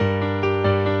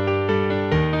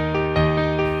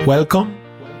Welcome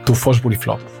to Fosbury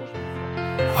Flop,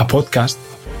 a podcast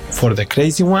for the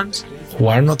crazy ones who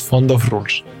are not fond of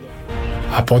rules.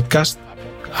 A podcast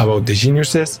about the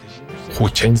geniuses who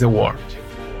change the world.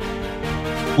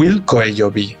 Will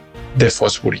Coello be the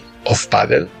Fosbury of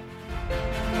padel?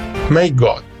 May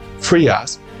God free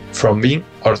us from being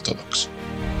orthodox.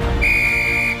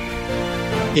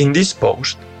 In this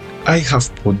post, I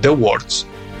have put the words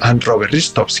and Robert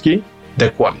Ristovsky, the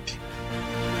quality.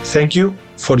 Thank you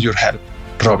for your help,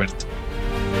 Robert.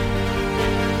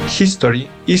 History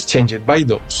is changed by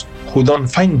those who don't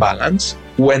find balance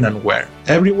when and where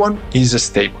everyone is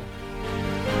stable.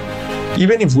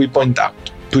 Even if we point out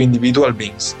to individual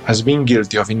beings as being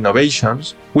guilty of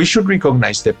innovations, we should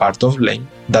recognize the part of blame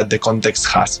that the context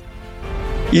has.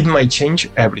 It might change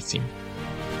everything.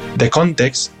 The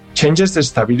context changes the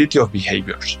stability of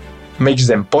behaviors, makes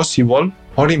them possible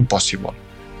or impossible.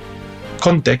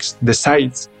 Context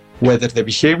decides whether the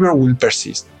behavior will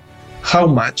persist, how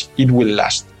much it will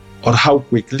last, or how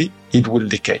quickly it will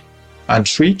decay, and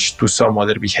switch to some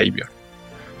other behavior.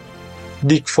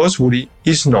 Dick Fosbury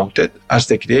is noted as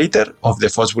the creator of the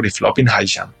Fosbury flop in high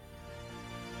jump.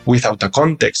 Without a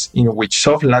context in which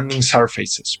soft landing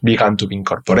surfaces began to be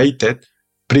incorporated,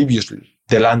 previously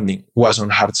the landing was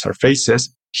on hard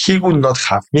surfaces, he would not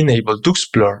have been able to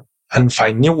explore and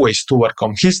find new ways to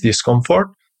overcome his discomfort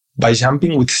by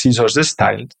jumping with scissors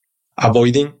style,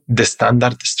 avoiding the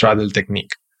standard straddle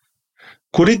technique.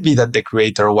 Could it be that the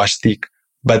creator was Dick,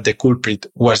 but the culprit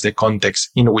was the context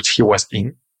in which he was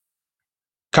in?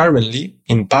 Currently,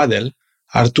 in padel,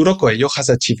 Arturo Coello has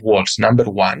achieved world's number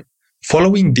 1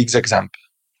 following Dick's example,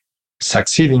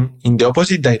 succeeding in the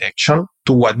opposite direction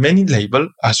to what many label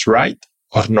as right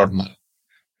or normal,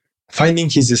 finding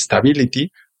his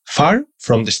stability far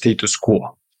from the status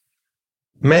quo.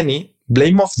 Many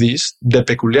blame of this the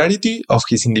peculiarity of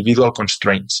his individual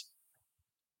constraints.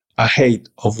 A height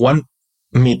of 1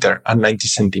 meter and 90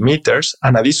 centimeters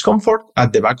and a discomfort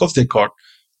at the back of the court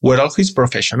where all his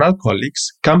professional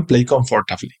colleagues can play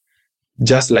comfortably,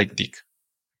 just like Dick.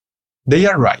 They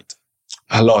are right,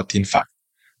 a lot in fact,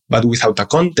 but without a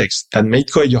context that made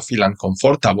Coello feel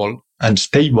uncomfortable and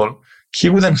stable, he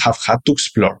wouldn't have had to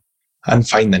explore and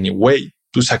find a new way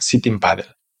to succeed in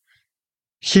padel.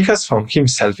 He has found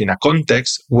himself in a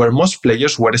context where most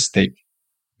players were stable,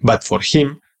 but for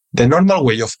him, the normal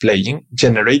way of playing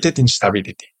generated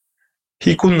instability.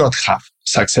 He could not have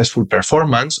successful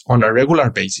performance on a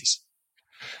regular basis.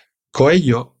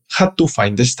 Coello had to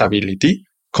find the stability,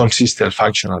 consistent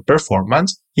functional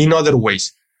performance in other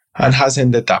ways, and has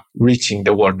ended up reaching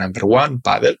the world number 1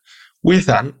 padel with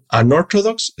an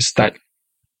unorthodox style.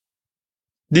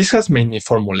 This has made me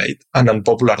formulate an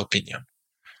unpopular opinion.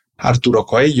 Arturo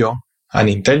Coello,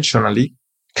 unintentionally,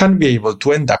 can be able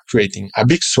to end up creating a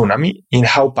big tsunami in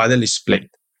how padel is played,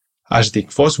 as Dick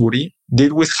Fosbury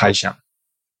did with high jump.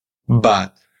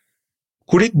 But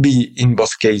could it be in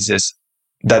both cases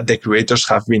that the creators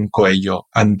have been Coello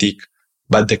and Dick,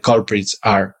 but the culprits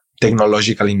are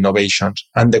technological innovations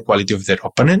and the quality of their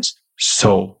opponents?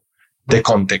 So, the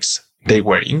context they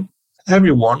were in,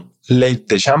 everyone labeled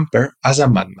the jumper as a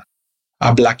madman,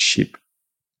 a black sheep.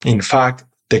 In fact,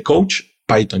 the coach,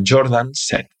 Python Jordan,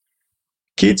 said,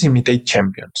 "Kids imitate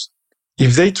champions.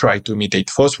 If they try to imitate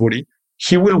Fosbury,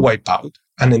 he will wipe out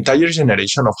an entire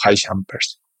generation of high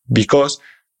jumpers, because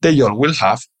they all will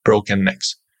have broken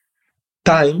necks."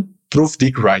 Time proved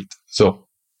Dick right, though.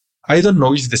 I don't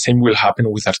know if the same will happen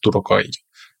with Arturo Coello.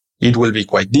 It will be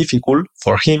quite difficult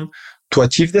for him to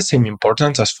achieve the same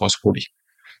importance as Fosbury.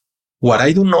 What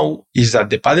I do know is that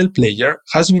the padel player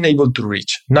has been able to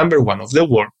reach number 1 of the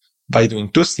world by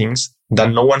doing 2 things that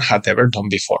no one had ever done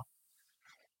before.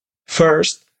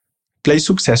 First, play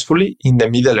successfully in the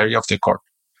middle area of the court,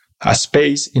 a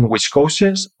space in which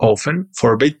coaches often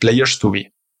forbid players to be.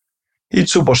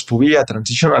 It's supposed to be a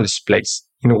transitional space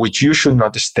in which you should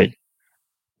not stay.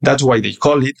 That's why they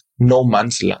call it no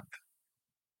man's land.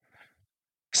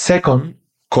 Second,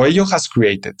 Coello has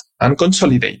created and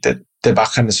consolidated the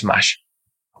backhand smash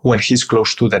when he's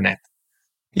close to the net.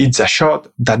 It's a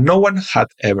shot that no one had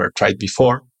ever tried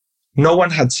before, no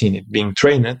one had seen it being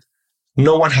trained,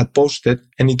 no one had posted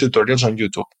any tutorials on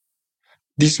YouTube.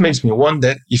 This makes me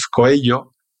wonder if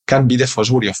Coello can be the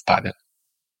Fosbury of padel.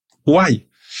 Why?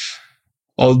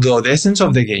 Although the essence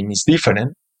of the game is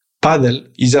different, padel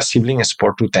is a sibling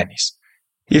sport to tennis.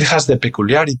 It has the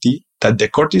peculiarity that the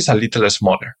court is a little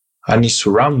smaller and is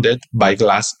surrounded by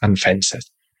glass and fences.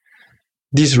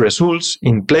 This results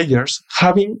in players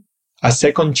having a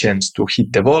second chance to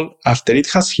hit the ball after it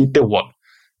has hit the wall,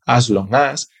 as long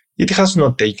as it has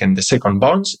not taken the second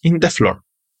bounce in the floor.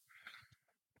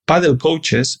 Padel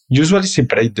coaches usually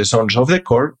separate the zones of the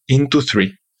court into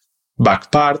three: back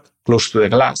part, close to the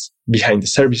glass, behind the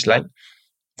service line;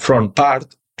 front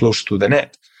part, close to the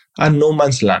net; and no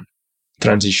man's land,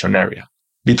 transition area,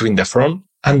 between the front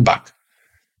and back.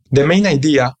 The main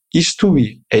idea is to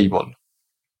be able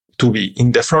to be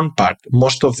in the front part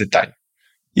most of the time.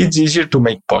 It's easier to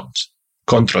make points,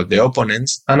 control the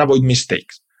opponents, and avoid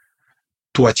mistakes.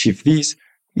 To achieve this,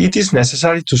 it is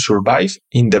necessary to survive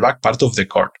in the back part of the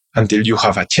court until you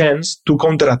have a chance to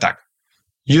counterattack,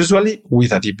 usually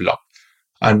with a deep lob,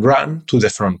 and run to the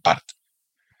front part.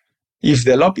 If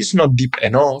the lob is not deep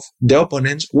enough, the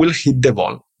opponents will hit the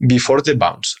ball before the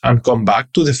bounce and come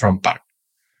back to the front part.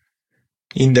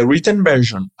 In the written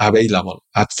version available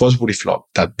at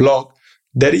fosburyflop.blog,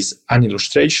 there is an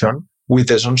illustration with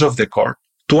the zones of the court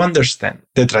to understand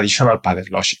the traditional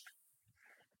padel logic.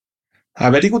 A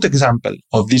very good example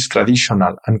of this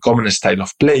traditional and common style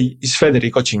of play is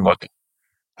Federico Cingotto,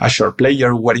 a short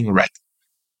player wearing red.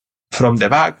 From the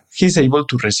back, he is able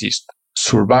to resist,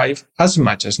 survive as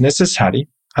much as necessary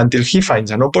until he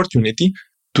finds an opportunity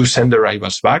to send the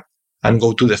rivals back and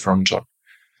go to the front zone.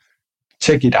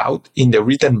 Check it out in the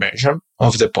written version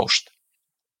of the post.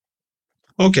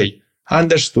 Okay,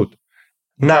 understood.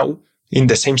 Now, in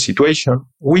the same situation,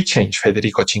 we change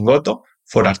Federico Cingotto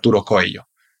for Arturo Coello,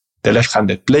 the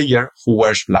left-handed player who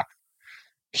wears black.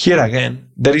 Here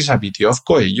again, there is a video of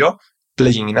Coello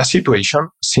playing in a situation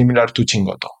similar to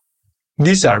Cingotto.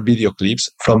 These are video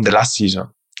clips from the last season,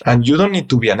 and you don't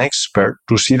need to be an expert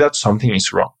to see that something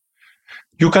is wrong.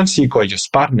 You can see Coello's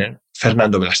partner,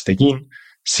 Fernando Velasteguin,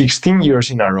 16 years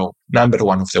in a row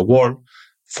 #1 of the world,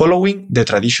 following the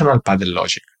traditional padel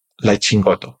logic, like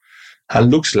Cingotto, and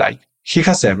looks like he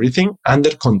has everything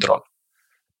under control.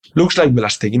 Looks like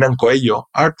Velasteguin and Coello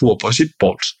are two opposite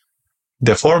poles.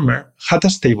 The former had a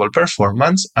stable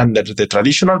performance under the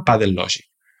traditional padel logic.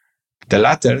 The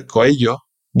latter, Coello,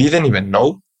 didn't even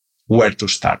know where to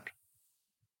start.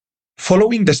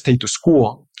 Following the status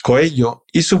quo, Coello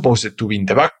is supposed to be in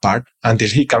the back part until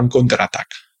he can counterattack.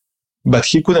 But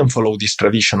he couldn't follow this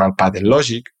traditional padel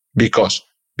logic because,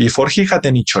 before he had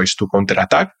any choice to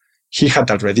counterattack, he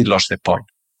had already lost the point.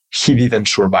 He didn't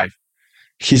survive.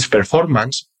 His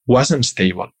performance wasn't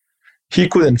stable. He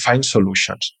couldn't find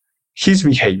solutions. His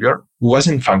behavior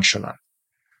wasn't functional.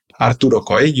 Arturo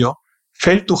Coello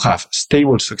failed to have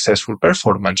stable, successful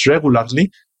performance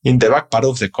regularly in the back part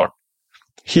of the court.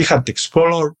 He had to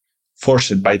explore,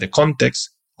 forced by the context,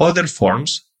 other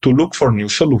forms to look for new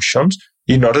solutions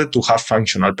in order to have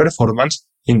functional performance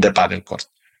in the padel court.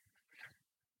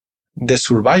 The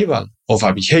survival of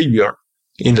a behavior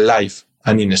in life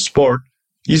and in sport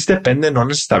is dependent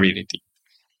on stability.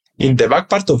 In the back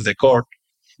part of the court,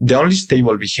 the only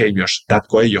stable behaviors that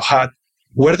Coello had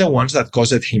were the ones that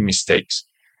caused him mistakes,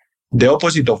 the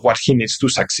opposite of what he needs to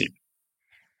succeed.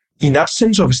 In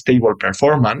absence of stable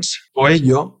performance,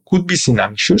 Coello could be seen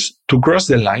anxious to cross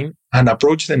the line and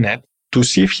approach the net to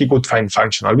see if he could find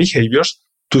functional behaviors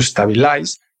to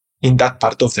stabilize in that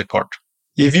part of the court.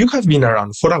 If you have been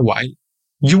around for a while,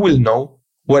 you will know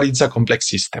what is a complex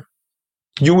system.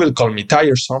 You will call me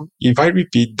tiresome if I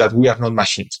repeat that we are not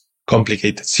machines,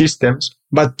 complicated systems,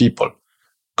 but people,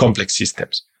 complex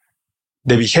systems.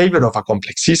 The behavior of a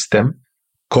complex system,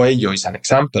 Coello is an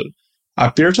example,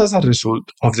 appears as a result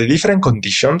of the different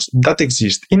conditions that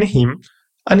exist in him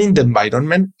and in the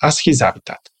environment as his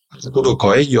habitat. Arturo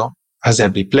Coello, as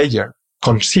every player,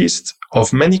 consists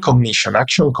of many cognition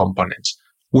action components,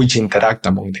 which interact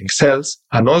among themselves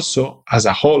and also as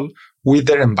a whole with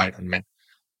their environment,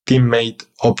 teammate,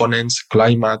 opponents,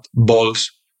 climate, balls.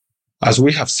 As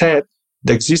we have said,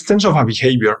 the existence of a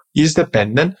behavior is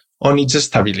dependent on its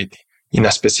stability in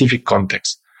a specific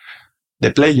context.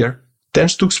 The player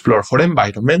tends to explore for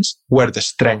environments where the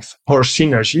strength or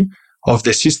synergy of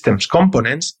the system's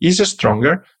components is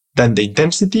stronger than the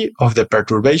intensity of the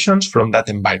perturbations from that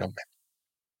environment.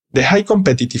 The high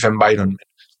competitive environment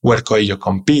where Coello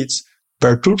competes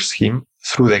perturbs him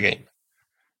through the game.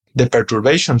 The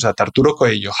perturbations that Arturo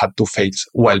Coello had to face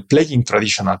while playing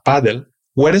traditional padel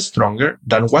were stronger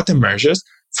than what emerges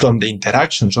from the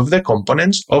interactions of the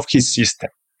components of his system.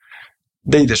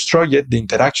 They destroyed the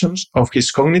interactions of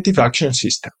his cognitive action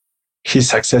system, his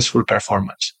successful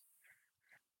performance.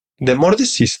 The more the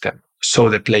system, so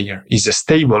the player, is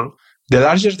stable, the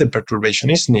larger the perturbation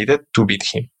is needed to beat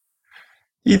him.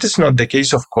 It is not the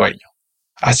case of Coello.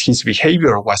 As his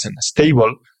behavior wasn't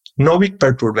stable, no big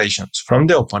perturbations from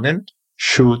the opponent,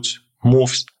 shoots,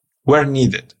 moves, were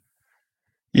needed.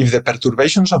 If the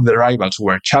perturbations of the rivals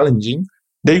were challenging,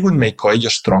 they would make Coello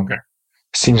stronger,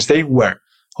 since they were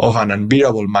of an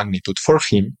unbearable magnitude for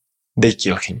him, they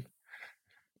kill him.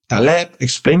 Taleb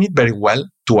explained it very well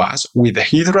to us with the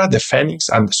Hydra, the Phoenix,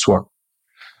 and the Swarm.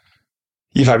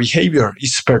 If a behavior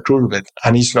is perturbed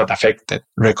and is not affected,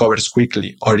 recovers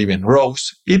quickly, or even grows,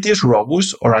 it is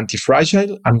robust or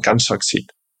antifragile and can succeed.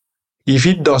 If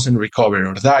it doesn't recover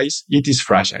or dies, it is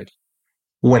fragile.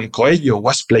 When Coello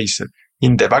was placed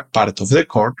in the back part of the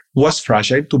court, was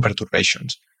fragile to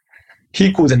perturbations.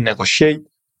 He couldn't negotiate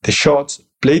the shots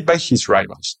played by his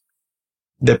rivals.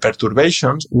 The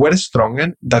perturbations were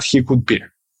stronger than he could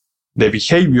bear. The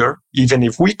behavior, even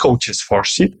if we coaches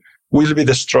force it, will be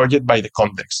destroyed by the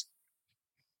context.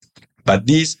 But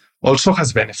this also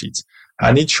has benefits,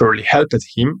 and it surely helped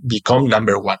him become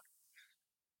number one.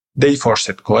 They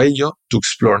forced Coello to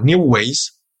explore new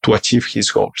ways to achieve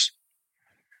his goals.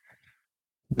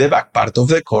 The back part of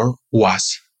the core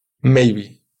was,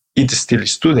 maybe it still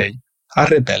is today, a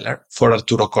repeller for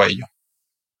Arturo Coello.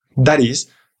 That is,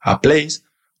 a place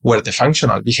where the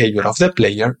functional behavior of the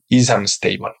player is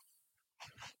unstable.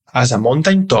 As a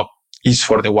mountain top is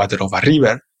for the water of a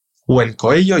river, when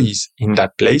Coello is in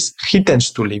that place, he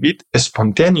tends to leave it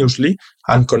spontaneously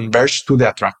and converge to the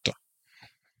attractor.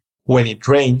 When it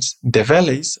rains, the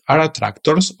valleys are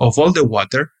attractors of all the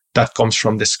water that comes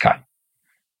from the sky,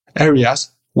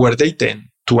 areas where they tend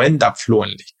to end up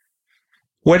fluently.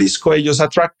 Where is Coello's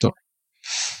attractor?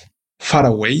 Far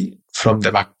away from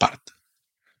the back part.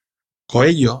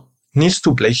 Coello needs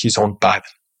to play his own padel,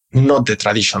 not the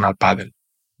traditional padel,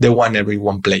 the one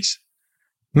everyone plays.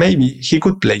 Maybe he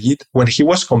could play it when he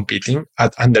was competing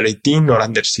at under 18 or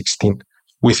under 16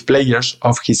 with players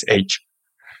of his age.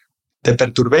 The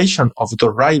perturbation of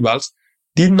the rivals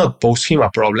did not pose him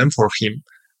a problem for him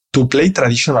to play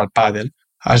traditional padel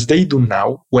as they do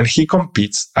now when he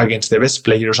competes against the best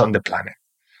players on the planet.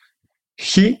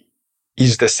 He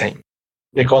is the same.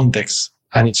 The context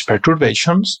and its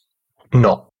perturbations?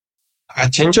 No. A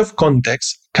change of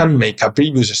context can make a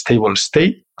previous stable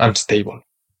state unstable.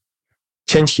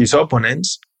 Change his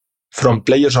opponents from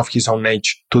players of his own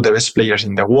age to the best players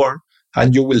in the world,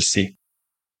 and you will see.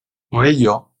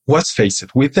 Coello was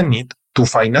faced with the need to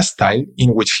find a style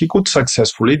in which he could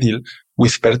successfully deal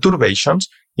with perturbations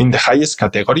in the highest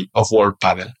category of world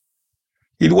padel.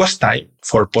 It was time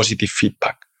for positive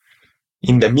feedback.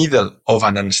 In the middle of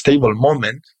an unstable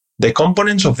moment, the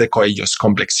components of the Coello's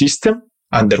complex system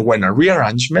underwent a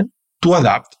rearrangement to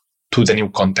adapt to the new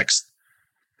context.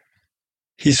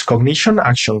 His cognition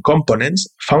action components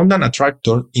found an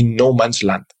attractor in no man's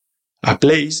land, a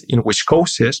place in which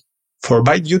causes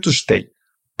forbid you to stay,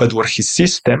 but where his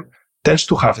system tends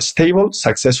to have stable,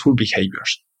 successful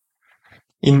behaviors.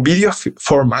 In video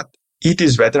format, it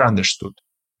is better understood.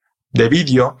 The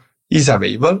video is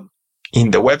available in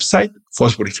the website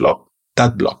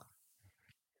fosbury.blog.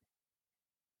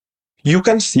 You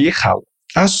can see how,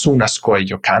 as soon as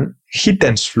Coello can, he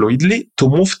tends fluidly to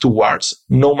move towards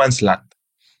no man's land.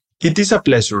 It is a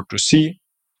pleasure to see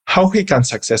how he can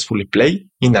successfully play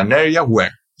in an area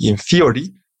where, in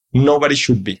theory, nobody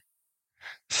should be.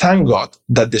 Thank God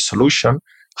that the solution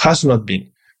has not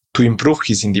been to improve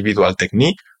his individual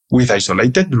technique with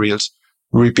isolated drills,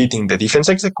 repeating the defense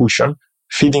execution,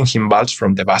 feeding him balls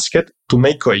from the basket to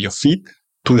make Coello fit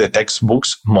to the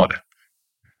textbook's model.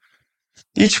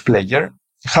 Each player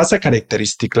has a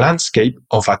characteristic landscape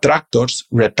of attractors,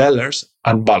 repellers,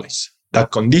 and volleys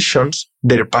that conditions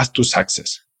their path to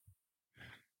success.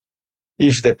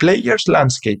 If the player's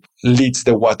landscape leads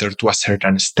the water to a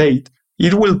certain state,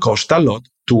 it will cost a lot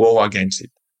to go against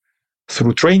it.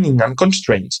 Through training and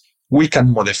constraints, we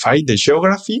can modify the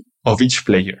geography of each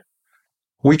player.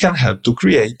 We can help to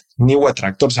create new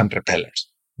attractors and repellers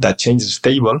that change the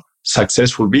stable,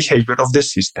 successful behavior of the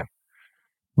system.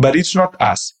 But it's not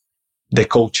us, the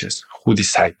coaches, who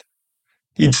decide.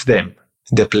 It's them,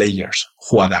 the players,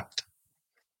 who adapt.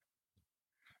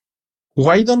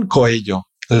 Why don't Coello,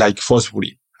 like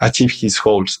Fosbury, achieve his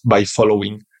goals by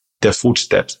following the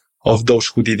footsteps of those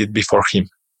who did it before him?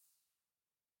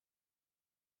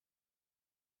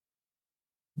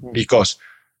 Because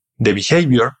the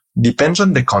behavior depends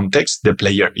on the context the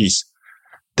player is.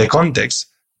 The context,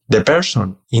 the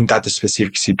person in that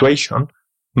specific situation,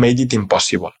 made it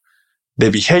impossible. The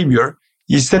behavior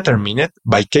is determined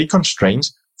by key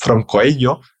constraints from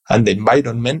Coello and the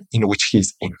environment in which he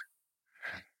is in.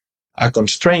 A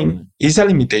constraint is a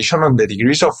limitation on the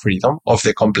degrees of freedom of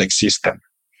the complex system.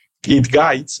 It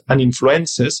guides and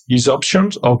influences his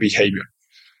options of behavior.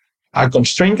 A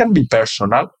constraint can be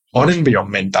personal or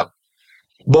environmental.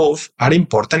 Both are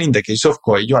important in the case of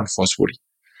Coello and Fosbury.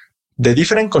 The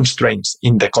different constraints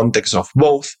in the context of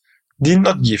both did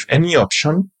not give any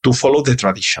option to follow the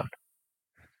tradition.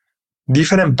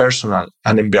 Different personal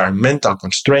and environmental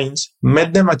constraints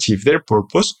made them achieve their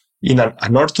purpose in an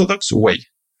unorthodox way.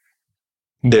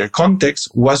 Their context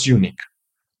was unique,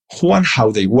 who and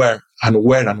how they were and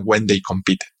where and when they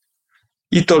competed.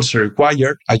 It also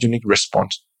required a unique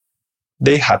response.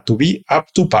 They had to be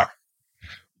up to par.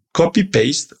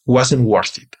 Copy-paste wasn't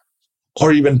worth it,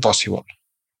 or even possible.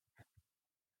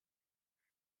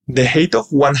 The height of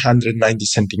 190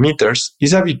 centimeters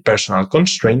is a big personal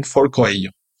constraint for Coello.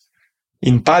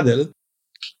 In padel,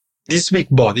 this big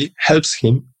body helps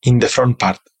him in the front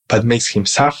part, but makes him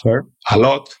suffer a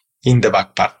lot in the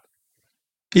back part.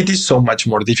 It is so much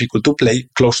more difficult to play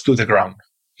close to the ground,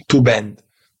 to bend,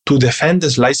 to defend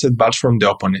the sliced balls from the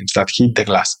opponents that hit the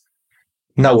glass.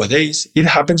 Nowadays, it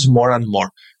happens more and more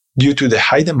due to the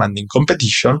high demanding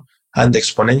competition and the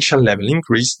exponential level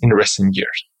increase in recent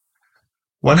years.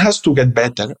 One has to get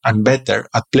better and better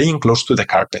at playing close to the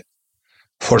carpet.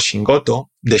 For Shingoto,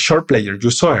 the short player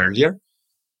you saw earlier,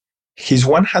 his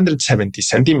 170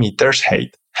 centimeters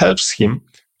height helps him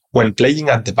when playing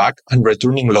at the back and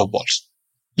returning low balls.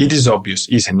 It is obvious,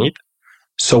 isn't it?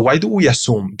 So why do we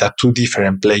assume that two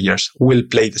different players will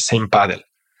play the same padel?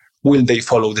 Will they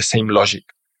follow the same logic?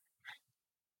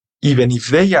 Even if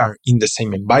they are in the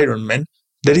same environment,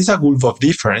 there is a gulf of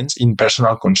difference in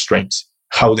personal constraints,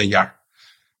 how they are.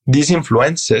 This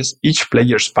influences each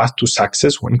player's path to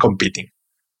success when competing.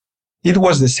 It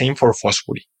was the same for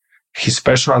Fosbury. His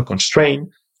personal constraint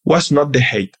was not the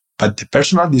height, but the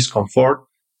personal discomfort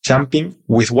jumping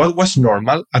with what was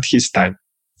normal at his time,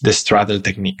 the straddle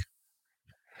technique.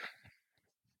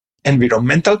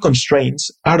 Environmental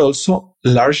constraints are also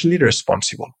largely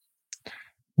responsible.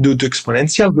 Due to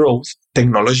exponential growth,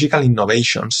 technological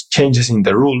innovations, changes in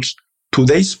the rules,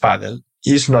 today's padel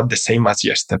is not the same as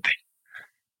yesterday.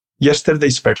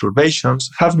 Yesterday's perturbations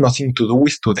have nothing to do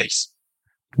with today's.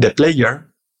 The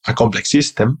player, a complex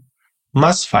system,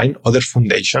 must find other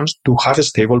foundations to have a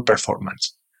stable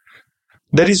performance.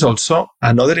 There is also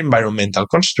another environmental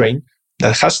constraint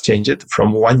that has changed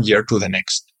from one year to the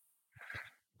next.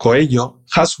 Coello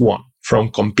has gone from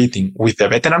competing with the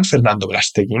veteran Fernando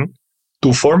Blasteguin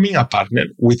to forming a partner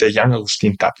with the young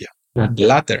Agustin Tapia. The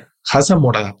latter has a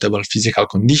more adaptable physical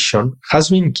condition has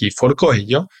been key for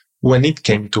Coello when it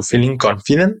came to feeling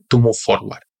confident to move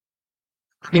forward.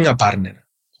 Having a partner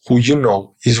who you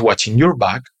know is watching your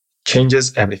back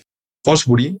changes everything.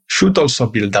 Fosbury should also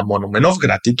build a monument of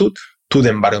gratitude to the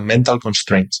environmental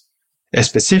constraints,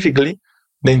 specifically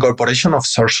the incorporation of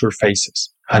soft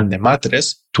surfaces and the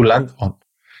mattress to land on.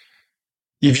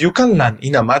 If you can land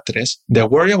in a mattress, the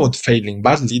worry about failing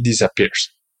badly disappears.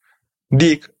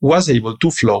 Dick was able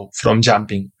to flow from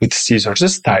jumping with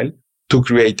scissors style to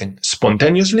creating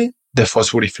spontaneously the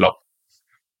Fosbury flow.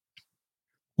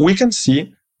 We can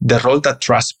see the role that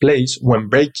trust plays when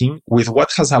breaking with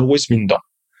what has always been done.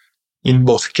 In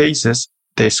both cases,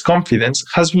 this confidence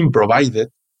has been provided,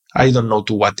 I don't know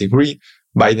to what degree,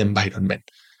 by the environment.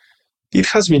 It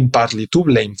has been partly to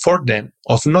blame for them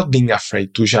of not being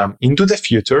afraid to jump into the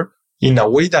future in a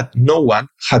way that no one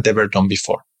had ever done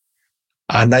before.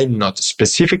 And I'm not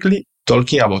specifically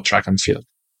talking about track and field.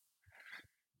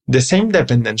 The same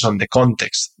dependence on the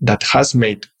context that has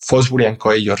made Fosbury and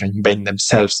Coello reinvent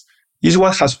themselves is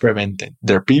what has prevented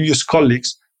their previous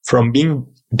colleagues from being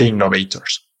the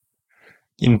innovators.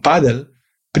 In padel,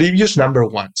 previous number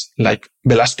ones like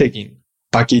Blasteguin,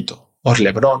 Paquito, or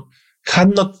LeBron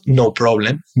had no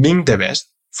problem being the best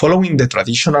following the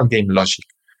traditional game logic.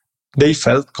 They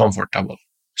felt comfortable.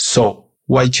 So,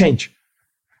 why change?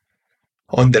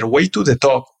 On their way to the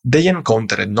top, they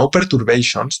encountered no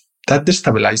perturbations that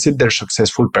destabilized their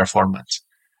successful performance.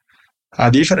 A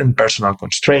different personal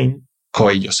constraint,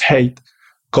 Coello's height,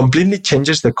 completely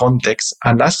changes the context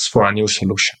and asks for a new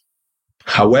solution.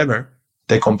 However,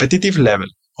 the competitive level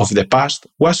of the past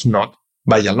was not,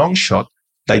 by a long shot,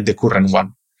 like the current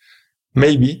one.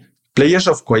 Maybe players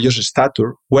of Coello's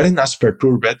stature weren't as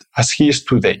perturbed as he is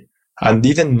today and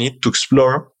didn't need to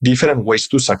explore different ways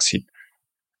to succeed.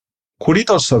 Could it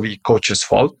also be coach's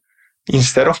fault?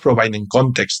 Instead of providing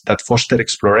context that foster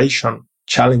exploration,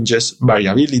 challenges,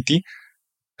 variability,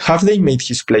 have they made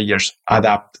his players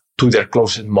adapt to their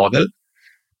closest model?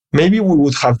 Maybe we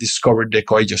would have discovered the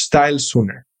Coello style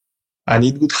sooner, and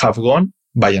it would have gone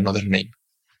by another name.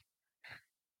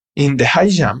 In the high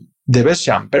jump, the best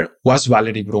jumper was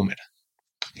Valery Brummer.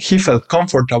 He felt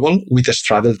comfortable with the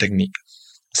straddle technique.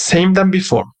 Same than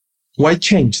before. Why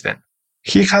change then?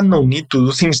 He had no need to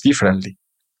do things differently.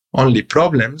 Only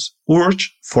problems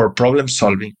urge for problem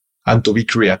solving and to be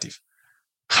creative.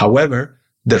 However,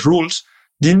 the rules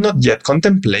did not yet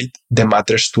contemplate the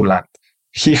matters to land.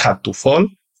 He had to fall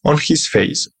on his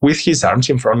face with his arms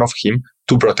in front of him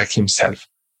to protect himself.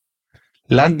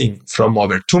 Landing from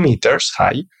over 2 meters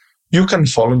high, you can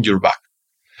fall on your back.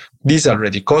 This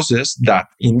already causes that,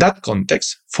 in that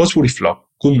context, Fosbury flop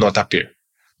could not appear.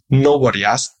 Nobody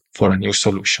asked for a new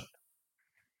solution.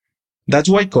 That's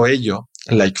why Coello,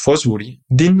 like Fosbury,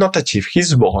 did not achieve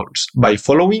his goals by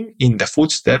following in the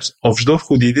footsteps of those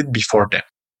who did it before them.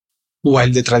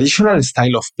 While the traditional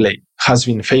style of play has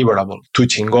been favorable to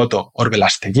Chingoto or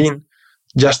Velasteguin,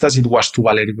 just as it was to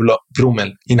Valery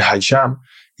Brummel in high jump,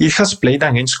 it has played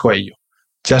against Coello,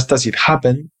 just as it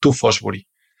happened to Fosbury.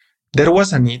 There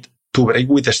was a need to break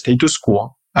with the status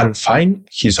quo and find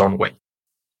his own way.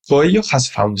 Coello has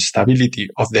found stability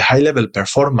of the high-level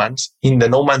performance in the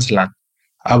no man's land,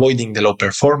 avoiding the low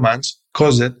performance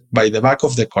caused by the back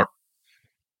of the court.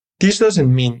 This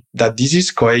doesn't mean that this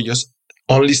is Coello's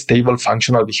only stable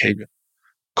functional behavior.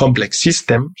 Complex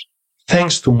systems,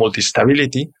 thanks to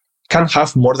multi-stability, can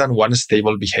have more than one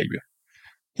stable behavior.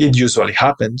 It usually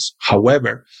happens,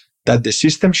 however, that the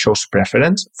system shows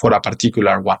preference for a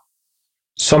particular one.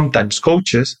 Sometimes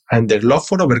coaches and their love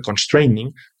for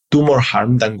overconstraining do more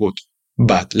harm than good,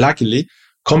 but luckily,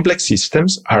 complex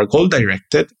systems are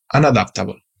goal-directed and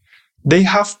adaptable. They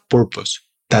have purpose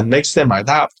that makes them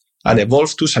adapt and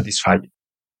evolve to satisfy it.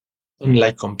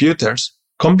 Unlike computers,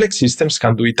 complex systems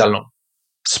can do it alone.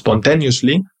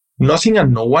 Spontaneously, nothing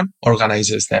and no one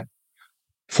organizes them.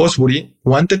 Fosbury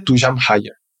wanted to jump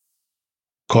higher.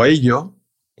 Coello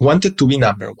wanted to be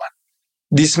number one.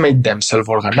 This made them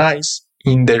self-organize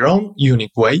in their own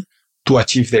unique way to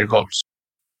achieve their goals.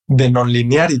 The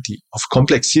nonlinearity of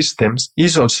complex systems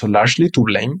is also largely to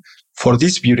blame for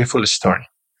this beautiful story.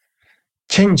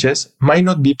 Changes might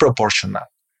not be proportional.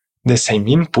 The same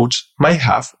inputs might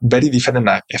have very different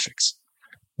effects.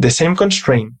 The same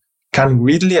constraint can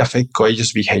greatly affect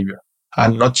Coello's behavior,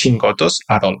 and not Chingoto's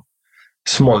at all.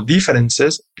 Small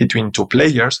differences between two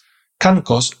players can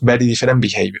cause very different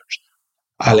behaviors.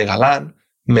 Ale Galán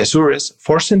measures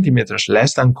 4 centimeters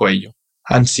less than Coello,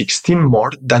 and 16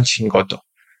 more than Chingoto.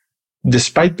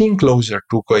 Despite being closer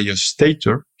to Coello's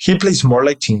stature, he plays more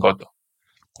like Chingoto.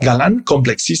 Galán's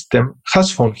complex system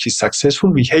has found his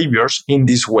successful behaviors in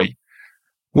this way.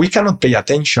 We cannot pay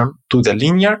attention to the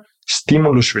linear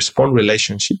stimulus-response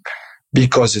relationship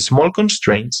because small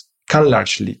constraints can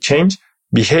largely change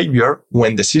behavior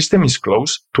when the system is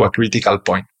close to a critical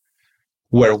point,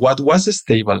 where what was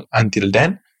stable until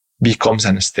then becomes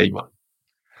unstable.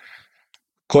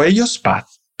 Coello's path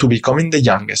to becoming the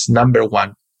youngest number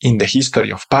one in the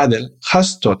history of padel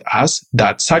has taught us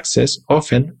that success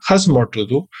often has more to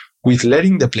do with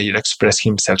letting the player express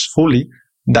himself fully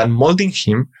than molding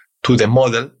him to the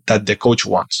model that the coach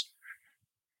wants.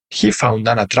 He found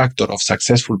an attractor of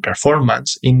successful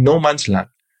performance in no man's land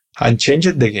and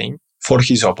changed the game for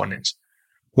his opponents.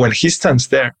 When he stands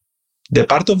there, the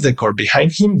part of the court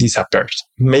behind him disappears,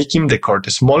 making the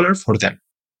court smaller for them.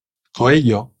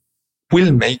 Coello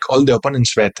will make all the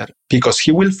opponents better because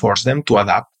he will force them to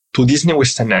adapt to this new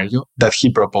scenario that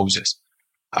he proposes.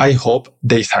 I hope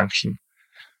they thank him.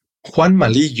 Juan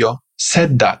Malillo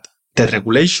said that the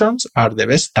regulations are the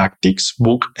best tactics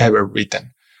book ever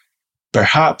written.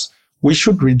 Perhaps we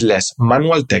should read less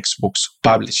manual textbooks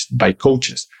published by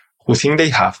coaches who think they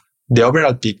have the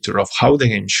overall picture of how the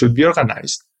game should be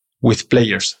organized, with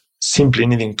players simply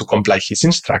needing to comply his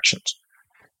instructions.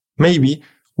 Maybe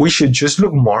we should just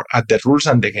look more at the rules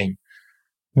and the game.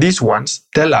 These ones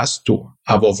tell us to,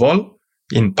 above all,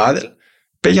 in padel,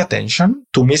 pay attention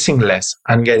to missing less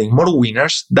and getting more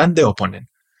winners than the opponent,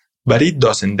 but it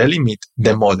doesn't delimit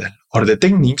the model or the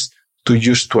techniques to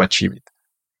use to achieve it.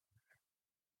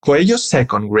 Coello's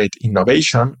second great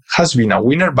innovation has been a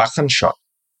winner backhand shot,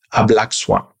 a black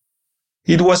swan.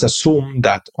 It was assumed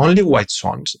that only white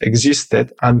swans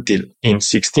existed until, in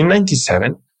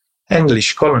 1697,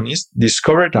 English colonists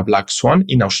discovered a black swan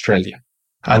in Australia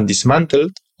and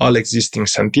dismantled all existing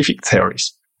scientific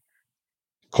theories.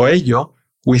 Coello,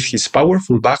 with his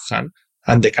powerful backhand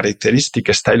and the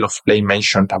characteristic style of play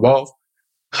mentioned above,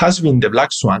 has been the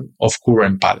black swan of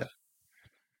current padel.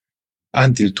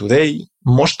 Until today,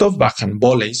 most of backhand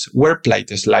volleys were played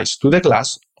sliced to the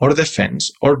glass or the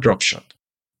fence or drop shot.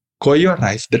 Coello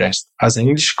arrived dressed as an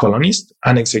English colonist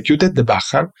and executed the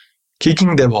backhand,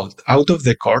 kicking the ball out of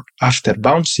the court after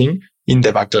bouncing in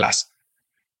the back glass.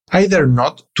 I dare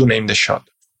not to name the shot,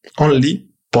 only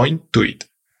point to it.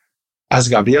 As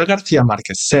Gabriel García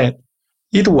Márquez said,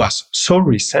 it was so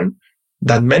recent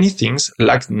that many things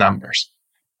lacked numbers,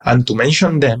 and to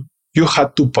mention them, you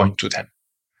had to point to them.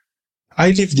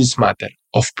 I leave this matter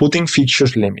of putting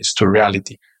fictitious limits to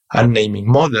reality and naming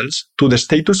models to the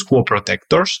status quo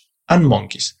protectors and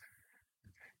monkeys.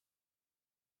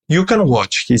 You can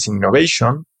watch his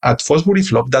innovation at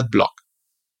fosburyflop.blog.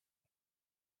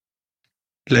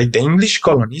 Like the English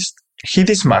colonist, he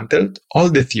dismantled all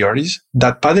the theories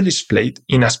that padel is played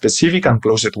in a specific and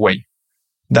closed way,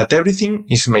 that everything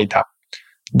is made up,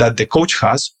 that the coach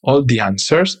has all the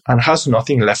answers and has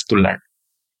nothing left to learn.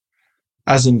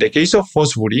 As in the case of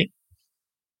Fosbury,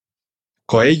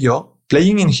 Coello,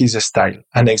 playing in his style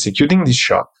and executing this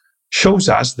shot, shows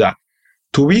us that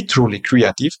to be truly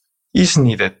creative is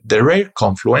needed the rare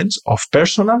confluence of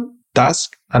personal,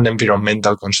 task, and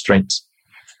environmental constraints.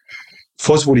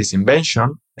 Fosbury's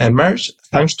invention emerged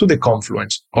thanks to the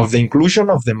confluence of the inclusion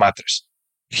of the matters,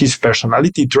 his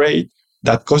personality trait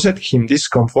that caused him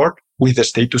discomfort with the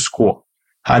status quo,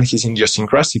 and his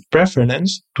idiosyncratic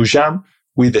preference to jam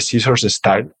with the scissors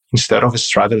style instead of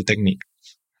straddle technique.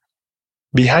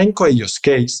 Behind Coello's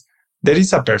case, there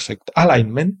is a perfect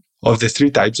alignment of the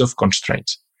three types of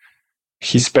constraints: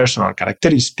 his personal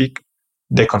characteristic,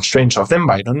 the constraints of the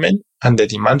environment, and the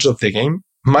demands of the game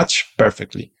match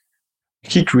perfectly.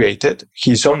 He created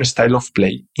his own style of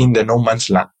play in the no man's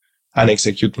land and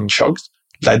executing shots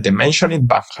like the mentioned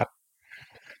Banhart.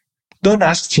 Don't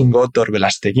ask Chingot or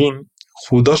Velasteguin,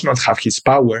 who does not have his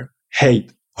power,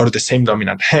 height, or the same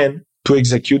dominant hand, to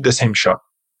execute the same shot.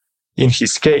 In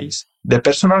his case, the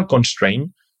personal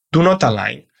constraints do not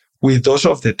align with those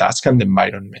of the task and the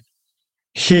environment.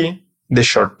 He, the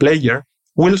short player,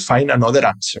 will find another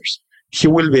answers. He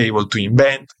will be able to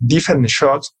invent different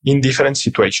shots in different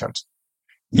situations.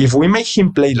 If we make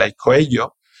him play like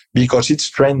Coello, because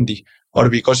it's trendy or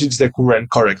because it's the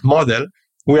current correct model,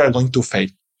 we are going to fail.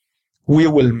 We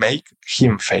will make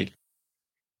him fail.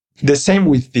 The same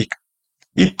with Dick.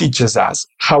 It teaches us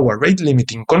how a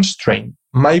rate-limiting constraint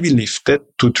might be lifted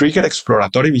to trigger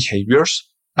exploratory behaviors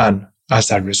and,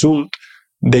 as a result,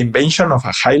 the invention of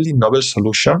a highly novel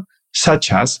solution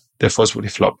such as the Fosbury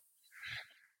flop.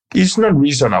 It's not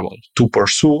reasonable to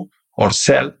pursue or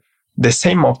sell the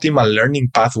same optimal learning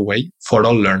pathway for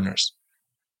all learners.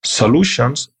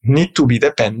 Solutions need to be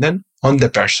dependent on the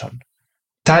person,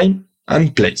 time,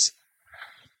 and place.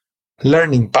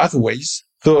 Learning pathways,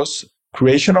 thus,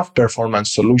 creation of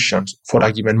performance solutions for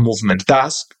a given movement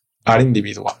task, are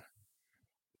individual.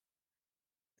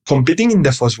 Competing in the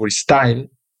Fosbury style,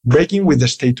 breaking with the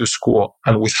status quo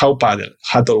and with how padel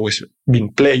had always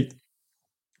been played,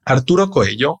 Arturo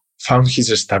Coello found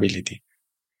his stability.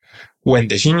 When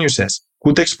the geniuses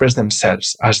could express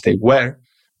themselves as they were,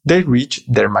 they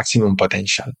reached their maximum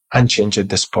potential and changed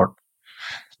the sport.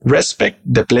 Respect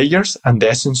the players and the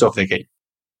essence of the game.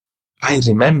 I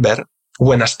remember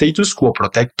when a status quo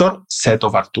protector said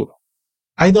of Arturo,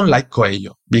 "I don't like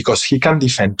Coello because he can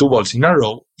defend 2 balls in a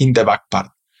row in the back part.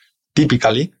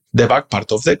 Typically, the back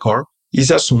part of the court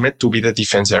is assumed to be the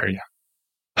defense area.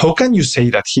 How can you say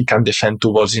that he can defend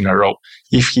 2 balls in a row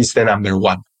if he's the number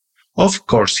 1? Of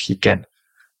course he can.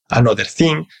 Another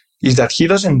thing is that he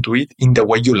doesn't do it in the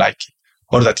way you like it,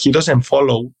 or that he doesn't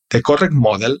follow the correct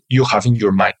model you have in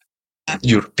your mind.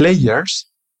 Your players,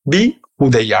 be who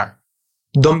they are.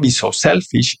 Don't be so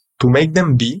selfish to make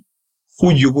them be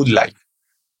who you would like.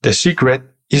 The secret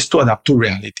is to adapt to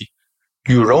reality,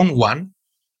 your own one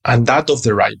and that of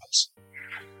the rivals."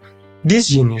 These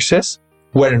geniuses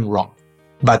weren't wrong,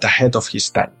 but ahead of his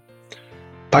time.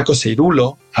 Paco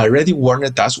Seirulo already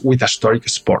warned us with a historic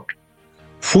sport.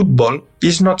 Football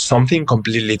is not something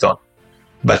completely done,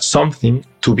 but something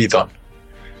to be done.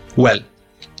 Well,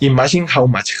 imagine how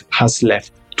much has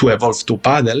left to evolve to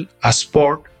padel, a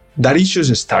sport that is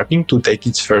just starting to take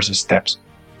its first steps.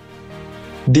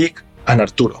 Dick and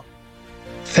Arturo,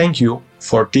 thank you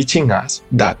for teaching us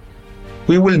that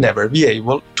we will never be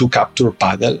able to capture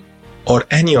padel or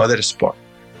any other sport,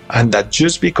 and that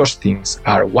just because things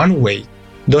are one way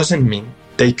doesn't mean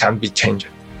they can't be changed.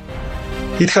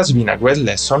 It has been a great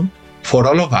lesson for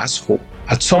all of us who,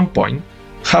 at some point,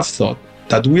 have thought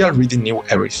that we already knew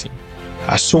everything,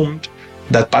 assumed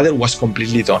that padel was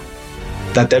completely done,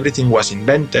 that everything was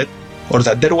invented, or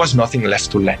that there was nothing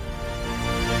left to learn.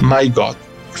 My God,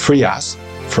 free us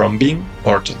from being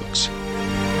orthodox.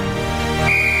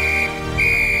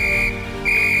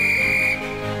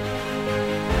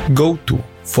 Go to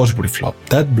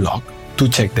fosburyflop.blog to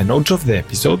check the notes of the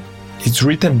episode, its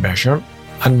written version,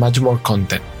 and much more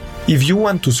content. If you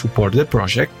want to support the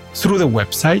project through the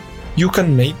website, you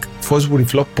can make Fosbury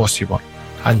Flop possible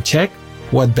and check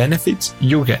what benefits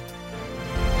you get.